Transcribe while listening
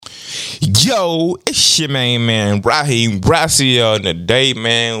Yo, it's your main man, Raheem Bracia. And today,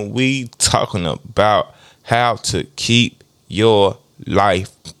 man, we talking about how to keep your life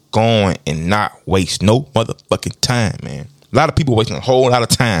going and not waste no motherfucking time, man. A lot of people wasting a whole lot of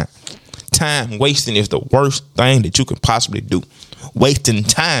time. Time wasting is the worst thing that you can possibly do. Wasting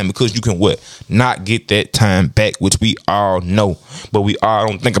time because you can what? Not get that time back, which we all know. But we all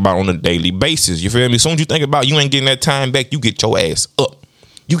don't think about on a daily basis. You feel me? As soon as you think about you ain't getting that time back, you get your ass up.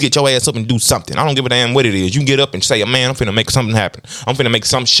 You get your ass up and do something. I don't give a damn what it is. You get up and say, man, I'm finna make something happen. I'm finna make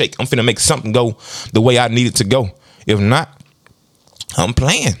something shake. I'm finna make something go the way I need it to go. If not, I'm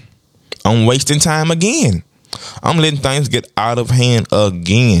playing. I'm wasting time again. I'm letting things get out of hand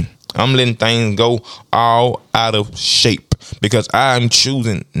again. I'm letting things go all out of shape because I'm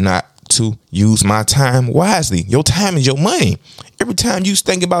choosing not to use my time wisely. Your time is your money. Every time you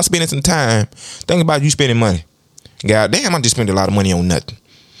think about spending some time, think about you spending money. God damn, I just spent a lot of money on nothing.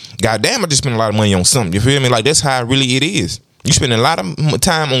 God damn, I just spent a lot of money on something. You feel me? Like, that's how really it is. You spend a lot of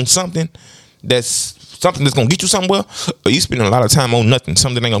time on something that's going to get you somewhere, or you spend a lot of time on nothing,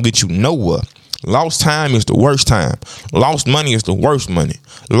 something that ain't going to get you nowhere. Lost time is the worst time. Lost money is the worst money.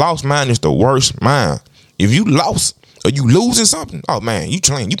 Lost mind is the worst mind. If you lost or you losing something, oh man, you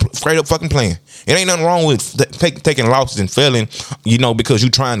straight up fucking playing. It ain't nothing wrong with taking losses and failing, because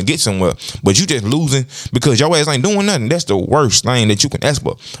you trying to get somewhere. But you just losing because your ass ain't doing nothing. That's the worst thing that you can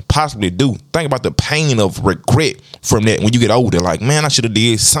possibly do. Think about the pain of regret from that when you get older. Like, man, I should have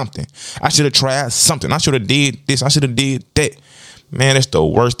did something. I should have tried something. I should have did this. I should have did that. Man, that's the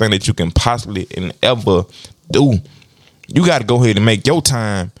worst thing that you can possibly and ever do. You got to go ahead and make your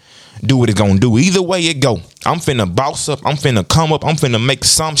time do what it's going to do. Either way it go. I'm finna boss up. I'm finna come up. I'm finna make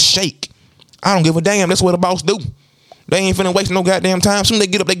some shake. I don't give a damn. That's what a boss do. They ain't finna waste no goddamn time. Soon as they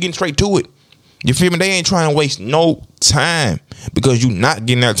get up, they getting straight to it. You feel me? They ain't trying to waste no time because you not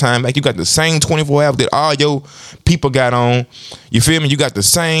getting that time back. You got the same 24 hours that all your people got on. You feel me? You got the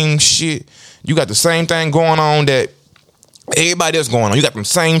same shit. You got the same thing going on that everybody else going on. You got them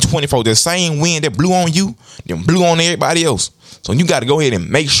same 24, the same wind that blew on you, then blew on everybody else. So you got to go ahead and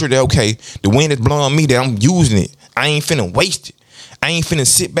make sure that, okay, the wind that's blowing on me, that I'm using it. I ain't finna waste it. I ain't finna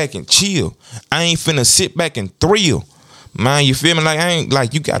sit back and chill. I ain't finna sit back and thrill. Man, you feel me?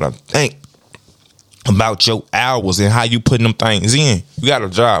 Like, you got to think about your hours and how you putting them things in. You got a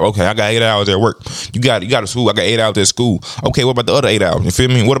job. Okay, I got 8 hours at work. You got a school. I got 8 hours at school. Okay, what about the other 8 hours? You feel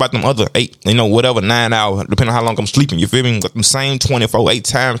me? What about them other 8, whatever, 9 hours, depending on how long I'm sleeping. You feel me? Like them same 24. 8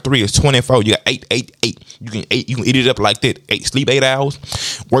 times 3 is 24. You got 8. You can eat it up like that. Sleep 8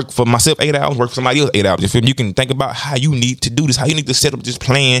 hours. Work for myself 8 hours. Work for somebody else 8 hours. You feel me? You can think about how you need to do this, how you need to set up this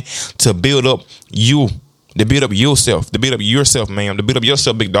plan to build up you. To build up yourself, man. To build up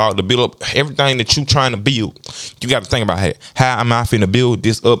yourself, big dog. To build up everything that you trying to build. You got to think about how am I finna build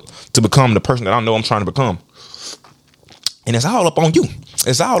this up to become the person that I know I'm trying to become. And it's all up on you.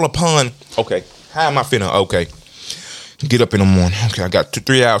 It's all upon, okay, how am I finna, okay, get up in the morning. Okay, I got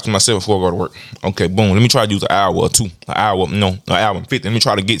 3 hours to myself before I go to work. Okay, boom. Let me try to use an hour or two. An hour and 50. Let me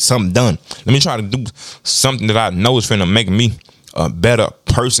try to get something done. Let me try to do something that I know is finna make me a better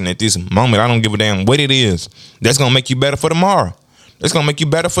person at this moment. I don't give a damn what it is. That's gonna make you better for tomorrow. That's gonna make you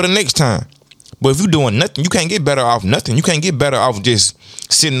better for the next time. But if you're doing nothing, you can't get better off nothing. You can't get better off just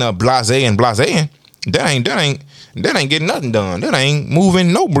sitting up blasé. That ain't getting nothing done. That ain't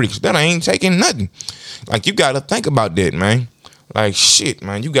moving no bricks. That ain't taking nothing. Like, you gotta think about that, man. Like, shit,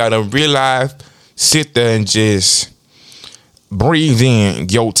 man. You gotta realize, sit there and just breathe in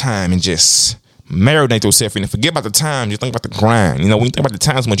your time and just marinate yourself in it. Forget about the time. Just think about the grind. When you think about the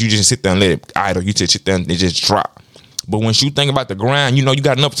times when you just sit there and let it idle, you just sit there and it just drop. But once you think about the grind, you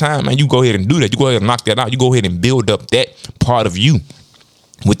got enough time, man. You go ahead and do that. You go ahead and knock that out. You go ahead and build up that part of you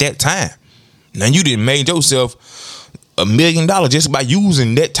with that time. Now you done made yourself $1 million just by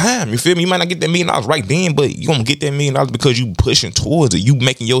using that time. You feel me? You might not get that $1 million right then, but you gonna get that $1 million because you pushing towards it. You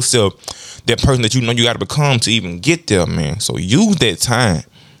making yourself that person that you got to become to even get there, man. So use that time.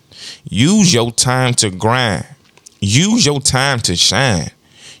 Use your time to grind. Use your time to shine.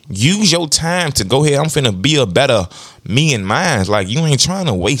 Use your time to go ahead. I'm finna be a better me and mine. Like, you ain't trying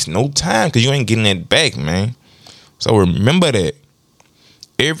to waste no time because you ain't getting that back, man. So remember that.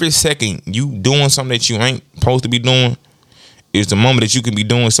 Every second you doing something that you ain't supposed to be doing is the moment that you can be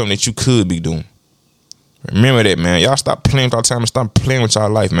doing something that you could be doing. Remember that, man. Y'all stop playing with our time and stop playing with y'all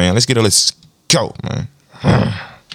life, man. Let's go, man.